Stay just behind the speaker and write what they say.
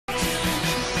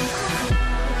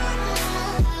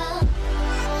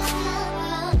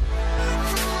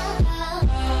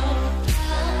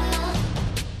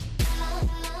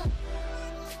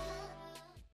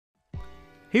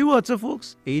Hey, what's up,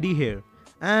 folks? AD here.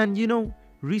 And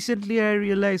recently I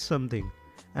realized something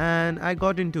and I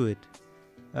got into it.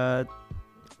 Uh,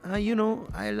 I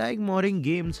like modding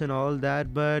games and all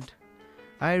that, but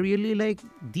I really like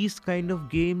these kind of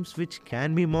games which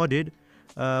can be modded,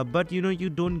 but you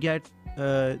don't get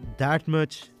that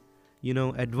much,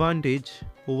 advantage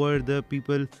over the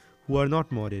people who are not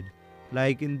modded.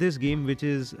 Like in this game, which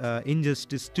is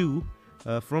Injustice 2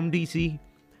 from DC.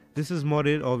 This is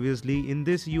modded, obviously. In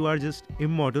this, you are just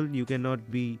immortal. You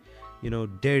cannot be,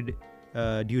 dead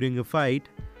during a fight,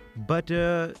 but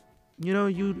you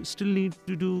still need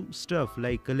to do stuff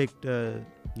like collect, the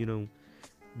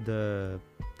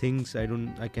things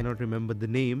I cannot remember the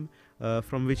name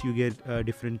from which you get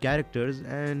different characters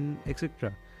and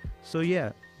etc. So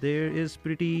yeah, there is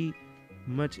pretty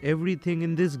much everything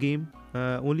in this game.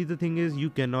 Only the thing is you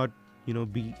cannot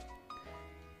be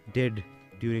dead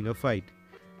during a fight.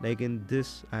 Like in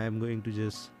this, I am going to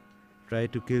just try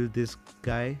to kill this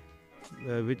guy,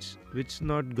 which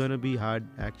not gonna be hard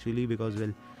actually, because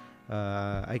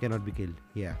I cannot be killed.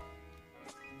 Yeah.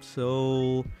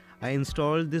 So I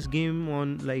installed this game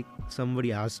on, like,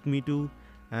 somebody asked me to,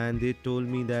 and they told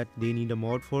me that they need a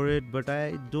mod for it, but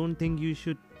I don't think you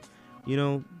should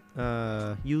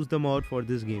use the mod for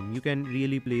this game. You can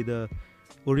really play the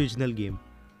original game,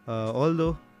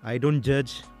 although I don't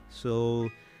judge.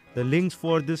 So the links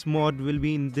for this mod will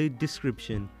be in the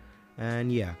description.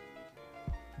 And yeah,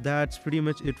 that's pretty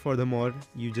much it for the mod.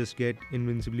 You just get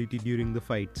invincibility during the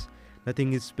fights.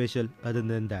 Nothing is special other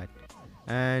than that.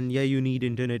 And yeah, you need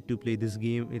internet to play this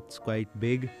game. It's quite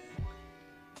big.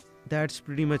 That's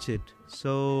pretty much it.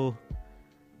 So,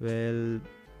 well,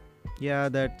 yeah,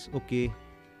 that's okay.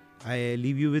 I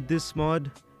leave you with this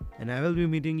mod, and I will be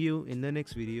meeting you in the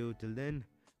next video. Till then,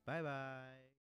 bye bye.